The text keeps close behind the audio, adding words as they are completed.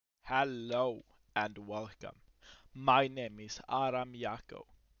Hello and welcome. My name is Aram Yako.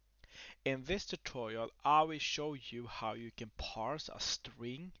 In this tutorial, I will show you how you can parse a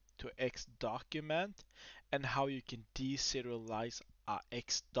string to X document and how you can deserialize a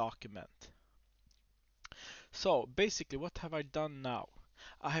X document. So basically, what have I done now?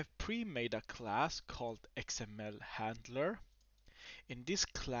 I have pre-made a class called Xml Handler. In this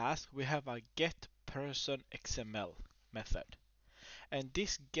class, we have a getPersonXML method. And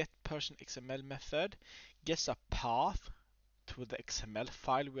this getPersonXML method gets a path to the XML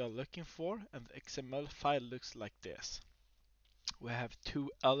file we are looking for, and the XML file looks like this. We have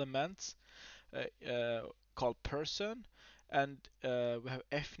two elements called person, and we have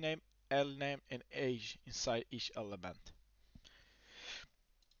fname, lname, and age inside each element.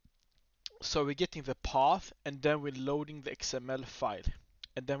 So we're getting the path, and then we're loading the XML file,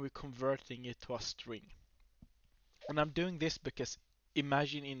 and then we're converting it to a string. And I'm doing this because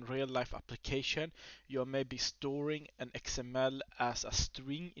imagine in real life application, you're maybe storing an XML as a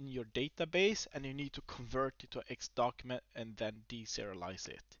string in your database and you need to convert it to X document and then deserialize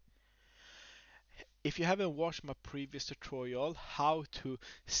it. If you haven't watched my previous tutorial how to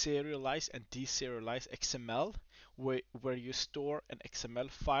serialize and deserialize XML, where you store an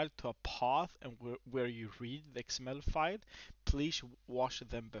XML file to a path and where you read the XML file, please watch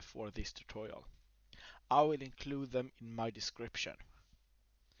them before this tutorial. I will include them in my description.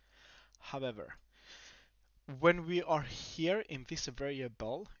 However, when we are here in this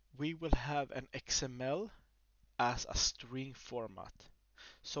variable, we will have an XML as a string format.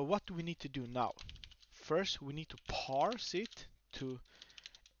 So what do we need to do now? First, we need to parse it to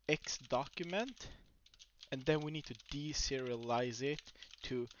X document, and then we need to deserialize it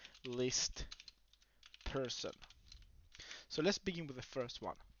to list person. So let's begin with the first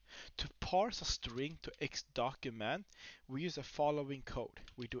one. To parse a string to X document, we use the following code.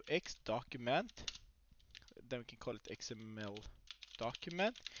 We do X document, then we can call it XML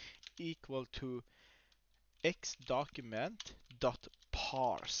document equal to X document dot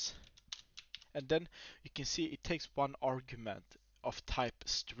parse. And then you can see it takes one argument of type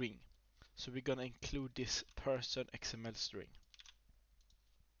string. So we're gonna include this person XML string.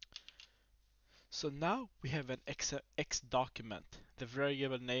 So now we have an X document. The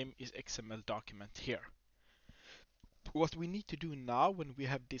variable name is XML document here. What we need to do now when we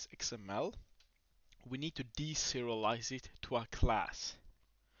have this XML, we need to deserialize it to a class.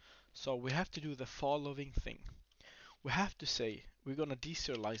 So we have to do the following thing. We have to say we're gonna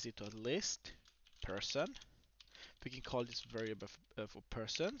deserialize it to a list person. We can call this variable for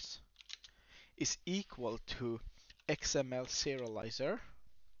persons is equal to XML serializer.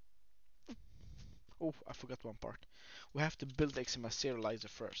 Oh, I forgot one part. We have to build the XML serializer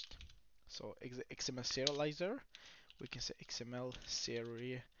first. So XML serializer, we can say XML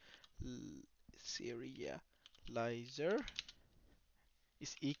serializer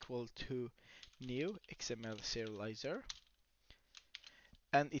is equal to new XML serializer,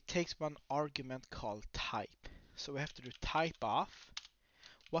 and it takes one argument called type. So we have to do type of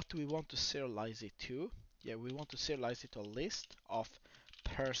what do we want to serialize it to. Yeah, we want to serialize it to a list of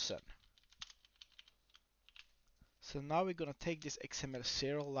person. So now we're going to take this XML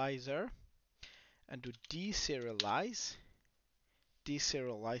serializer and do deserialize.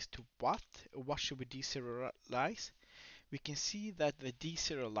 Deserialize to what? What should we deserialize? We can see that the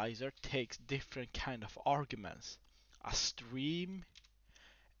deserializer takes different kind of arguments. A stream,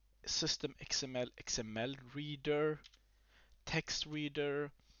 system XML, XML reader, text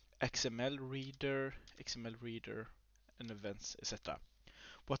reader, XML reader, and events, etc.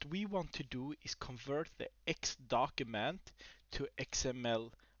 What we want to do is convert the X document to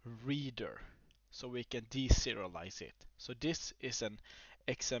XML reader so we can deserialize it. So this is an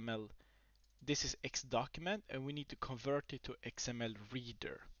XML, this is X document, and we need to convert it to XML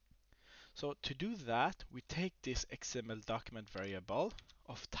reader. So to do that, we take this XML document variable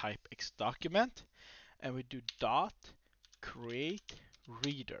of type X document and we do dot create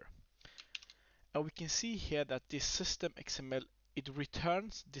reader. And we can see here that this system XML, it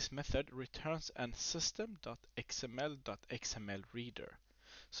returns, this method returns an system.xml.xml reader.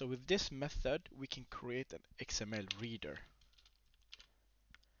 So with this method, we can create an XML reader.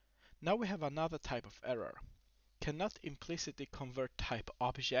 Now we have another type of error. Cannot implicitly convert type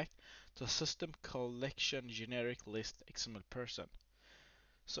object to system collection generic list XML person.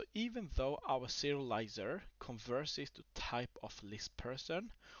 So even though our serializer converts it to type of list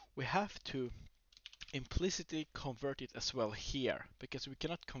person, we have to implicitly convert it as well here, because we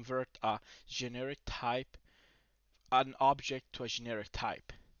cannot convert a generic type, an object to a generic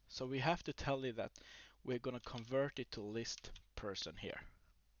type. So we have to tell it that we're going to convert it to list person here.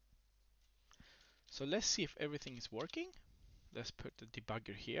 So let's see if everything is working. Let's put the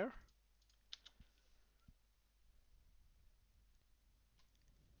debugger here.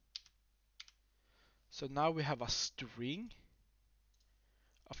 So now we have a string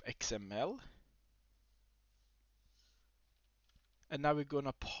of XML. And now we're going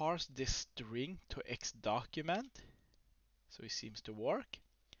to parse this string to X document. So it seems to work.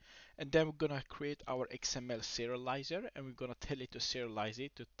 And then we're going to create our XML serializer, and we're going to tell it to serialize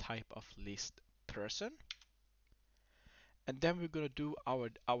it to type of list person. And then we're going to do our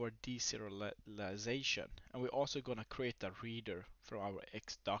deserialization. And we're also going to create a reader from our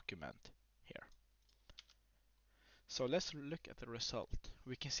X document here. So let's look at the result.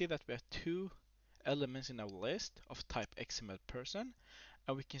 We can see that we have two elements in our list of type XML person,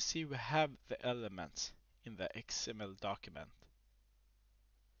 and we can see we have the elements in the XML document.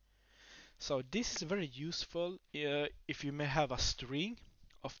 So this is very useful if you may have a string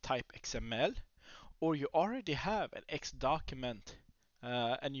of type XML, or you already have an X document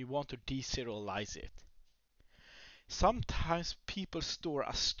and you want to deserialize it. Sometimes people store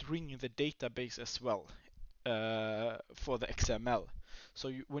a string in the database as well for the XML.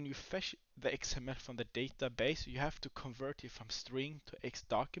 So when you fetch the XML from the database, you have to convert it from string to X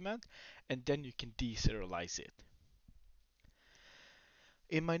document, and then you can deserialize it.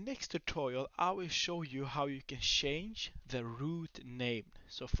 In my next tutorial, I will show you how you can change the root name.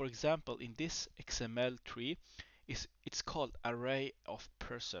 So for example, in this XML tree, it's called array of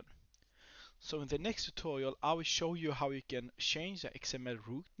person. So in the next tutorial, I will show you how you can change the XML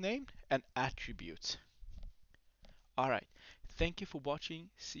root name and attributes. Alright, thank you for watching.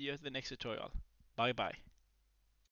 See you at the next tutorial. Bye bye.